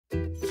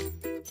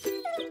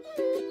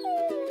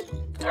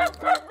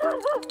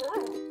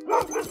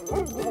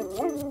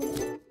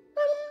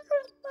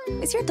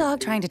Is your dog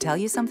trying to tell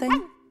you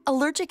something?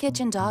 Allergic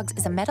itch in dogs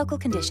is a medical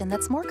condition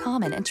that's more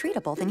common and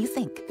treatable than you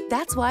think.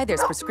 That's why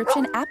there's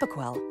prescription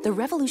Apoquel, the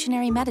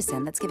revolutionary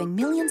medicine that's giving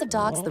millions of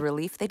dogs the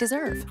relief they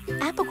deserve.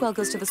 Apoquel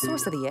goes to the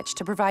source of the itch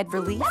to provide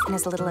relief in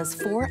as little as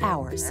 4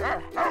 hours.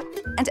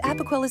 And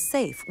Apoquel is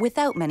safe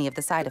without many of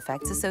the side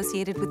effects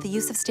associated with the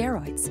use of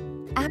steroids.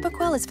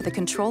 Apoquel is for the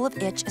control of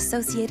itch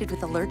associated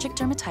with allergic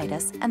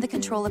dermatitis and the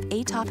control of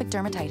atopic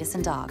dermatitis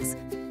in dogs.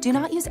 Do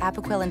not use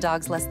Apoquel in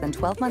dogs less than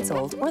 12 months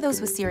old or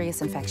those with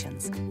serious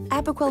infections.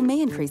 Apoquel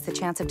may increase the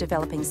chance of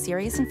developing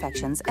serious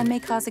infections and may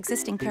cause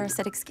existing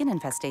parasitic skin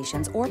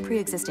infestations or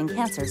pre-existing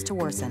cancers to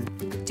worsen.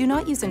 Do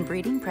not use in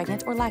breeding,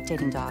 pregnant, or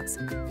lactating dogs.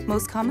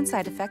 Most common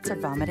side effects are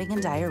vomiting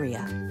and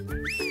diarrhea.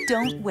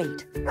 Don't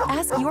wait.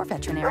 Ask your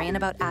veterinarian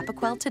about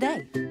Apoquel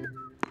today.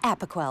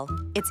 Apoquel,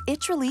 it's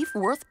itch relief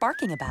worth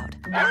barking about.